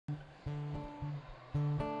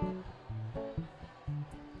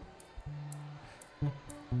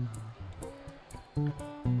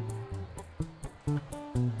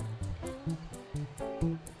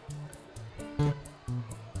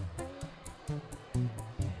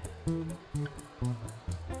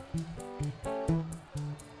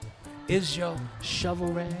Is your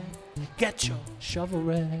shovel ready? Get your shovel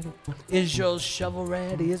ready. Is your shovel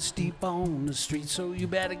ready? It's deep on the street, so you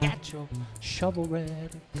better get your shovel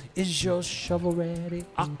ready. Is your shovel ready?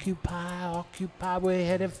 Occupy, occupy, we're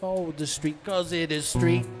headed for the street, 'cause it is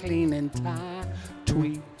street cleaning time.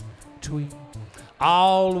 Tweet, tweet,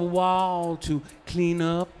 all the while to clean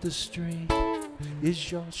up the street.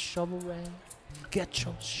 Is your shovel ready? Get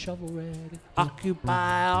your shovel ready.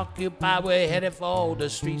 Occupy, occupy, we're headed for the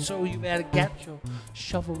street, so you better get your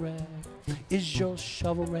shovel ready. Is your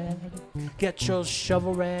shovel ready? Get your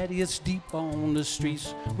shovel ready. It's deep on the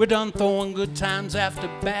streets. We're done throwing good times after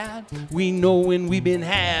bad. We know when we've been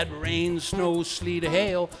had. Rain, snow, sleet, or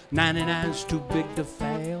hail. 99's too big to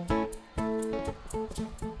fail.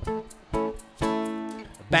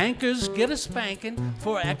 Bankers get a spanking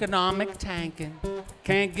for economic tanking.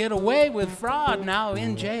 Can't get away with fraud now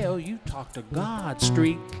in jail. You talk to God.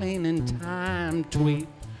 Street cleaning time. Tweet,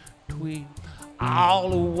 tweet. All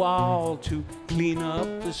the while to clean up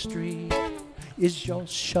the street. Is your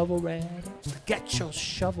shovel ready? Get your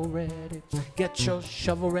shovel ready. Get your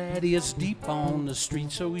shovel ready. It's deep on the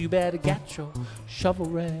street, so you better get your shovel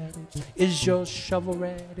ready. Is your shovel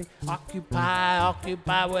ready? Occupy,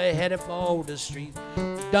 occupy, we're headed for the street.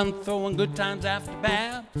 Done throwing good times after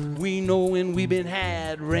bad. We know when we've been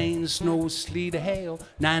had. Rain, snow, sleet, or hail.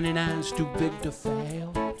 99's too big to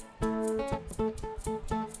fail.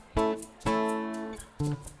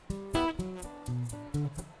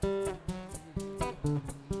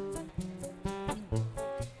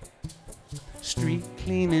 Street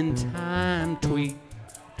cleaning time, tweet,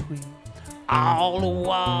 tweet. All the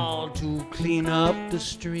while to clean up the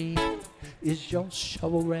street. Is your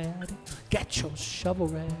shovel ready? Get your shovel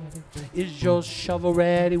ready. Is your shovel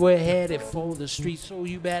ready? We're headed for the street, so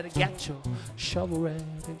you better get your shovel ready.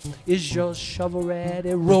 Is your shovel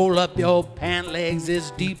ready? Roll up your pant legs, it's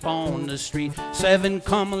deep on the street. 7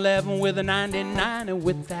 come 11 with a 99, and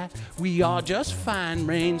with that we are just fine.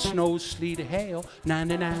 Rain, snow, sleet, or hail.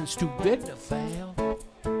 99's too big to fail.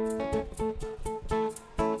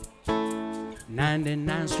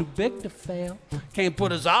 99's too big to fail. Can't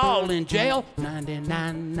put us all in jail.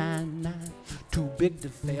 99, 99, too big to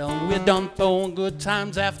fail. We're done throwing good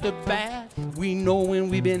times after bad. We know when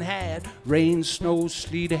we've been had. Rain, snow,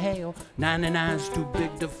 sleet, or hail. 99's too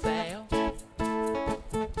big to fail.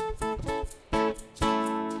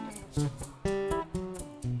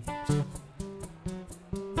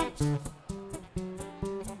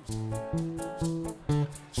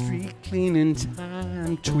 Street cleaning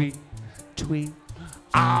time, tweet, tweet.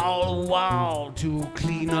 All the while to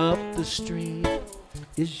clean up the street.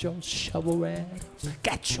 Is your shovel ready?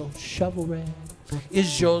 Get your shovel ready.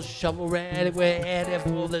 Is your shovel ready? We're headed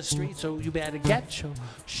for the street, so you better get your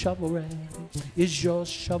shovel ready. Is your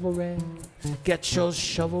shovel ready? Get your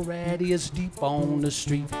shovel ready. It's deep on the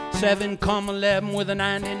street. 7 come 11 with a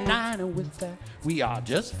 99, and with that we are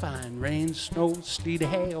just fine. Rain, snow, sleet, or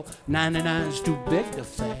hail. 99's too big to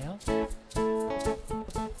fail.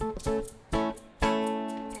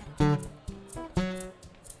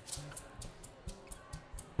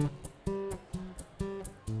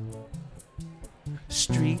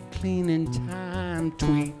 Street cleaning time,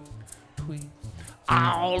 tweet, tweet.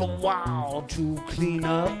 All the while to clean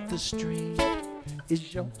up the street.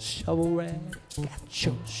 Is your shovel ready? Get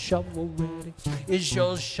your shovel ready. Is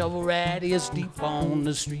your shovel ready? It's deep on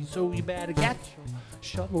the street, so you better get your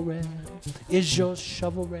shovel ready. Is your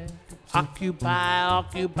shovel ready? Occupy,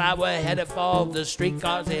 occupy, we're headed for the street,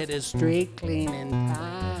 'cause it is street cleaning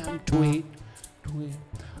time. Tweet, tweet.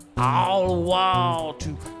 All the while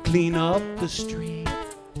to clean up the street.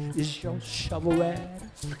 Is your shovel ready?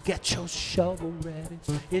 Get your shovel ready.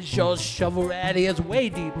 Is your shovel ready? It's way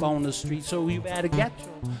deep on the street, so you better get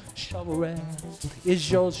your shovel ready.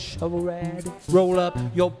 Is your shovel ready? Roll up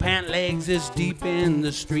your pant legs, it's deep in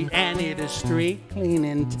the street, and it is street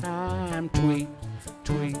cleaning time. Tweet,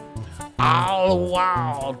 tweet. All the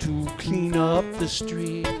while to clean up the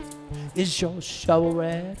street. Is your shovel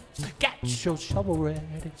ready? Get your shovel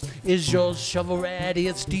ready. Is your shovel ready?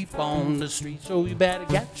 It's deep on the street, so you better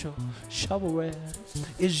get your shovel ready.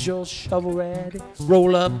 Is your shovel ready?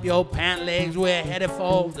 Roll up your pant legs, we're headed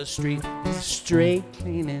for the street. Straight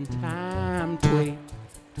cleaning time, tweet,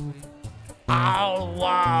 tweet. All the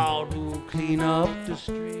while to clean up the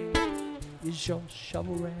street. Is your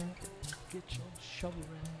shovel ready? Get your shovel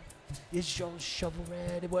ready. Is your shovel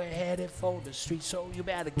ready? We're headed for the street, so you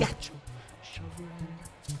better get your shovel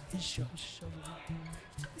ready. It's your shovel ready.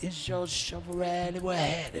 It's your shovel ready. We're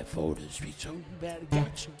headed for the street, so you better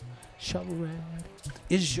get your shovel ready.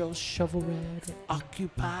 Is your shovel ready?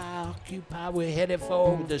 Occupy, occupy, we're headed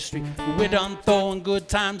for the street. We're done throwing good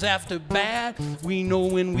times after bad. We know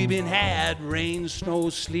when we've been had. Rain, snow,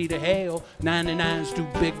 sleet, or hail. 99's too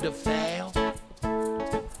big to fail.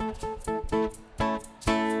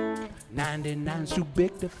 99's too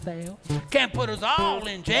big to fail. Can't put us all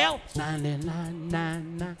in jail. 99,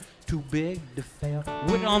 99, too big to fail.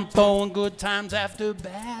 We're on throwing good times after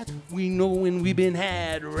bad. We know when we've been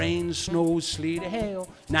had. Rain, snow, sleet, or hail.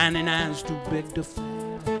 99's too big to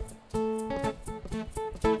fail.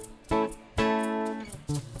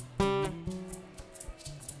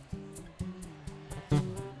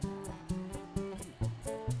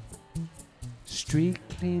 Street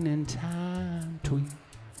cleaning time, tweet,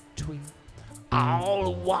 tweet. All the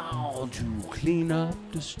while to clean up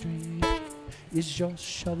the street. Is your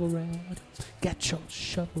shovel ready? Get your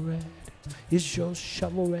shovel ready. Is your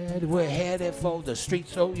shovel ready? We're headed for the street,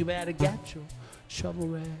 so you better get your shovel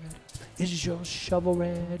ready. Is your shovel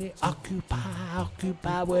ready? Occupy,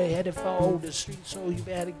 occupy, we're headed for the street, so you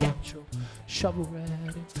better get your shovel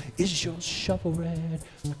ready. Is your shovel ready?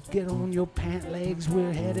 Get on your pant legs,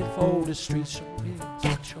 we're headed for the street, so you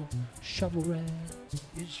get your shovel ready.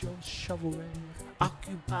 Is your shovel ready?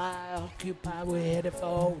 Occupy, occupy, we're headed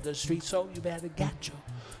for the street, so you better get your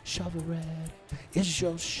shovel ready. Is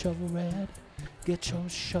your shovel ready? Get your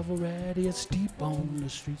shovel ready, it's deep on the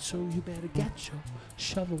street, so you better get your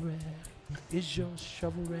shovel ready. Is your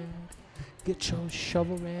shovel ready? Get your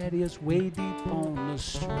shovel ready, it's way deep on the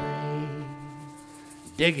street.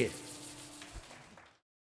 Dig it.